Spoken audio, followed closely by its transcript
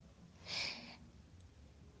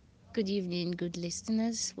Good evening, good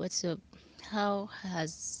listeners. What's up? How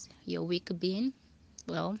has your week been?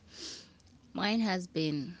 Well, mine has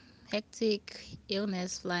been hectic,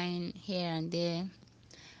 illness flying here and there,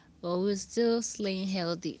 but we're still staying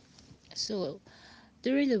healthy. So,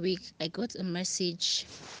 during the week, I got a message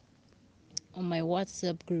on my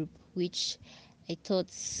WhatsApp group, which I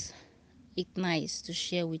thought it nice to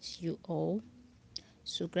share with you all.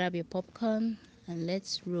 So, grab your popcorn and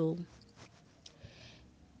let's roll.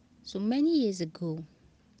 So, many years ago,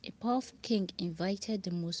 a powerful king invited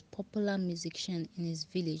the most popular musician in his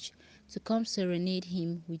village to come serenade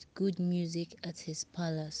him with good music at his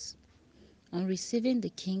palace. On receiving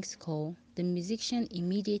the king's call, the musician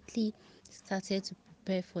immediately started to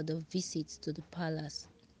prepare for the visit to the palace.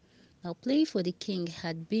 Now, playing for the king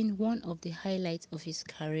had been one of the highlights of his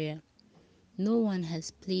career. No one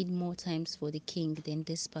has played more times for the king than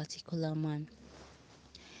this particular man.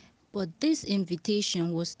 But this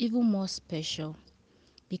invitation was even more special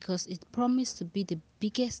because it promised to be the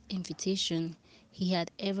biggest invitation he had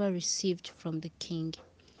ever received from the king.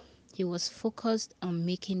 He was focused on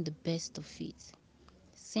making the best of it.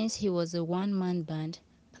 Since he was a one-man band,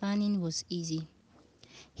 planning was easy.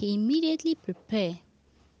 He immediately prepared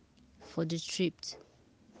for the trip.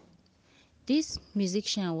 This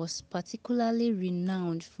musician was particularly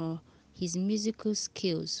renowned for his musical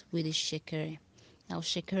skills with the shekere. Now,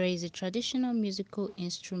 shekere is a traditional musical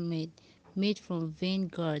instrument made from vein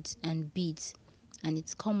guards and beads, and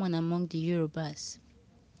it's common among the Yorubas.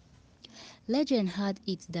 Legend had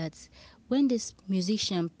it that when this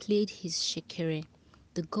musician played his shekere,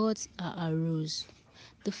 the gods arose.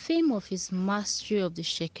 The fame of his mastery of the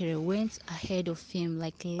shekere went ahead of him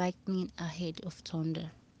like lightning ahead of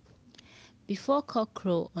thunder. Before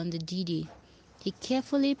cockcrow on the D-Day, he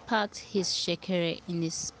carefully packed his shekere in a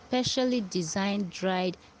specially designed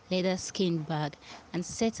dried leather skin bag and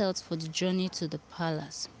set out for the journey to the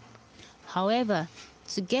palace. However,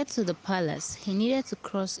 to get to the palace, he needed to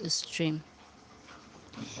cross a stream.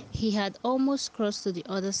 He had almost crossed to the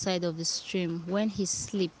other side of the stream when he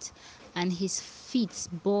slipped and his feet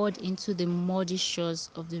bored into the muddy shores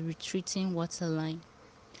of the retreating waterline.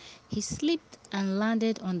 He slipped and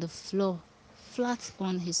landed on the floor, flat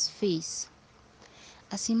on his face.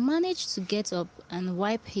 As he managed to get up and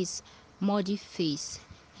wipe his muddy face,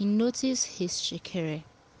 he noticed his shekere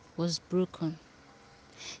was broken.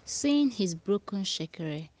 Seeing his broken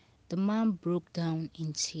shekere, the man broke down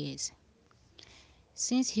in tears.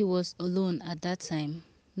 Since he was alone at that time,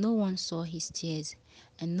 no one saw his tears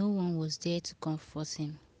and no one was there to comfort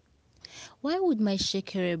him. Why would my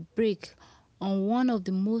shekere break on one of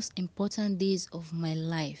the most important days of my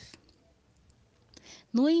life?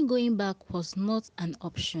 Knowing going back was not an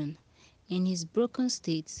option. In his broken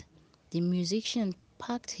state, the musician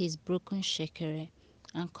packed his broken shekere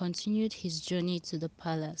and continued his journey to the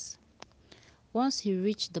palace. Once he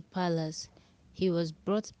reached the palace, he was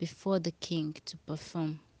brought before the king to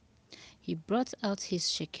perform. He brought out his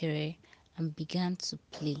shekere and began to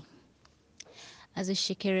play. As the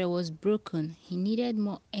shekere was broken, he needed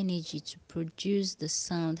more energy to produce the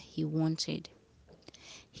sound he wanted.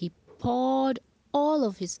 He poured all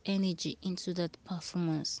of his energy into that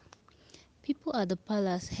performance. People at the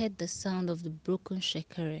palace heard the sound of the broken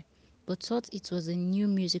shekere, but thought it was a new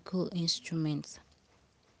musical instrument.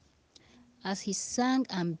 As he sang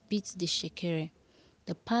and beat the shekere,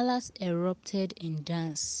 the palace erupted in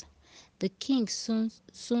dance. The king soon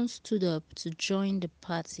stood up to join the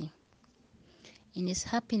party. In his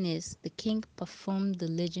happiness, the king performed the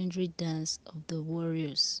legendary dance of the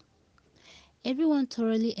warriors. Everyone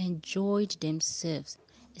thoroughly enjoyed themselves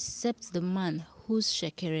except the man whose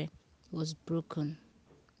shekere was broken.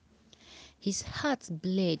 His heart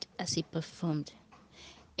bled as he performed.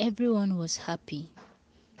 Everyone was happy.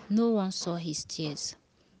 No one saw his tears.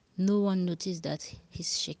 No one noticed that his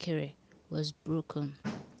shekere was broken.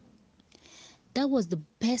 That was the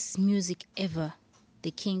best music ever,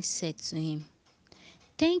 the king said to him.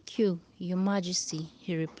 Thank you, your majesty,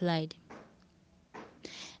 he replied.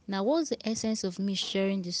 Now, what's the essence of me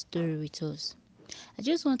sharing this story with us? I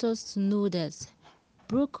just want us to know that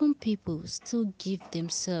broken people still give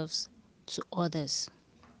themselves to others.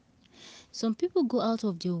 Some people go out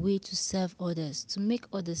of their way to serve others, to make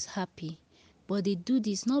others happy, but they do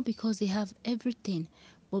this not because they have everything,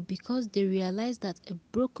 but because they realize that a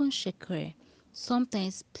broken shekere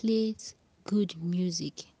sometimes plays good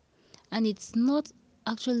music. And it's not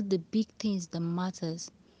actually the big things that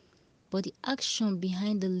matters, but the action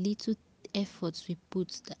behind the little efforts we put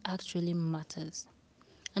that actually matters.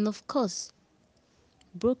 And of course,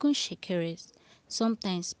 broken shekeres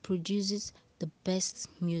sometimes produces the best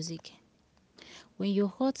music. When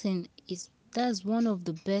you're hurting, that's one of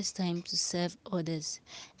the best time to serve others.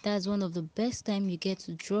 That's one of the best time you get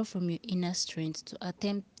to draw from your inner strength to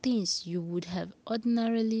attempt things you would have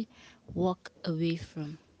ordinarily walked away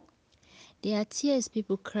from. There are tears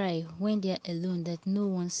people cry when they are alone that no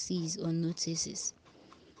one sees or notices.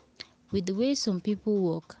 With the way some people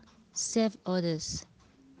walk, serve others,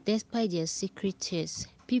 despite their secret tears,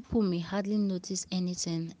 people may hardly notice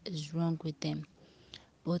anything is wrong with them,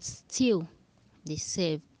 but still they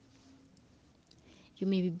serve. You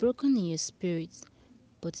may be broken in your spirit,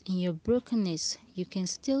 but in your brokenness, you can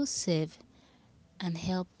still serve and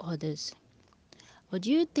help others. Or do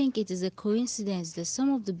you think it is a coincidence that some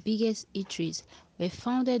of the biggest eateries were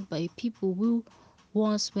founded by people who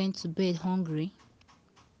once went to bed hungry?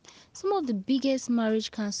 Some of the biggest marriage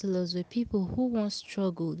counselors were people who once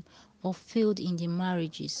struggled or failed in their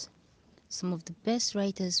marriages. Some of the best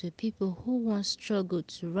writers were people who once struggled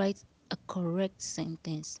to write a correct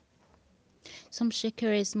sentence. Some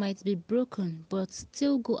Shekeres might be broken but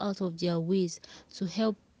still go out of their ways to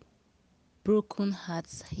help broken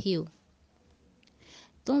hearts heal.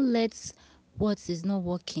 Don't let what is not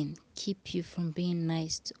working keep you from being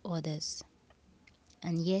nice to others.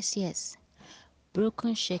 And yes,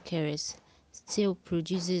 broken Shekeres still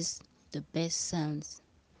produces the best sounds,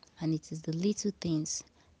 and it is the little things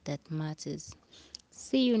that matters.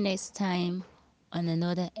 See you next time on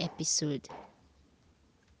another episode.